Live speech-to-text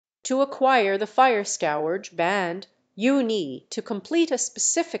To acquire the firescourge band, you need to complete a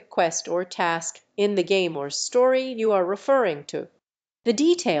specific quest or task in the game or story you are referring to. The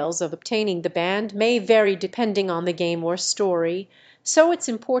details of obtaining the band may vary depending on the game or story, so it's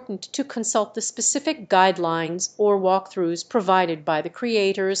important to consult the specific guidelines or walkthroughs provided by the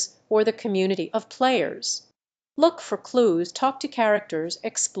creators or the community of players. Look for clues, talk to characters,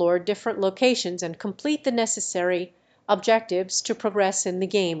 explore different locations, and complete the necessary objectives to progress in the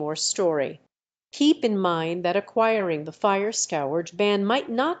game or story. Keep in mind that acquiring the firescourge band might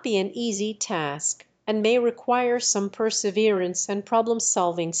not be an easy task and may require some perseverance and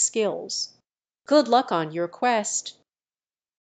problem-solving skills. Good luck on your quest!